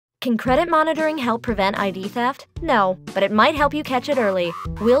Can credit monitoring help prevent ID theft? No, but it might help you catch it early.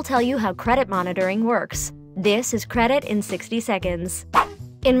 We'll tell you how credit monitoring works. This is Credit in 60 Seconds.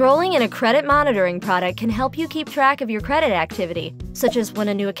 Enrolling in a credit monitoring product can help you keep track of your credit activity, such as when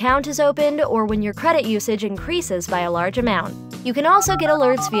a new account is opened or when your credit usage increases by a large amount. You can also get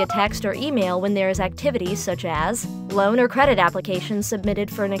alerts via text or email when there is activity such as loan or credit applications submitted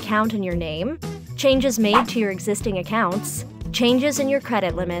for an account in your name, changes made to your existing accounts, changes in your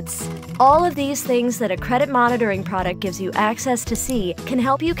credit limits. All of these things that a credit monitoring product gives you access to see can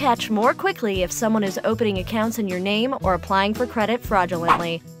help you catch more quickly if someone is opening accounts in your name or applying for credit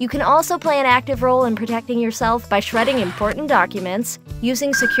fraudulently. You can also play an active role in protecting yourself by shredding important documents,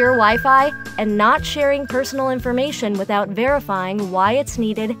 using secure Wi-Fi, and not sharing personal information without verifying why it's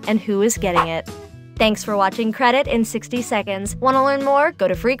needed and who is getting it. Thanks for watching Credit in 60 Seconds. Want to learn more? Go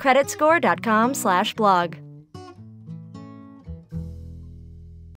to freecreditscore.com/blog.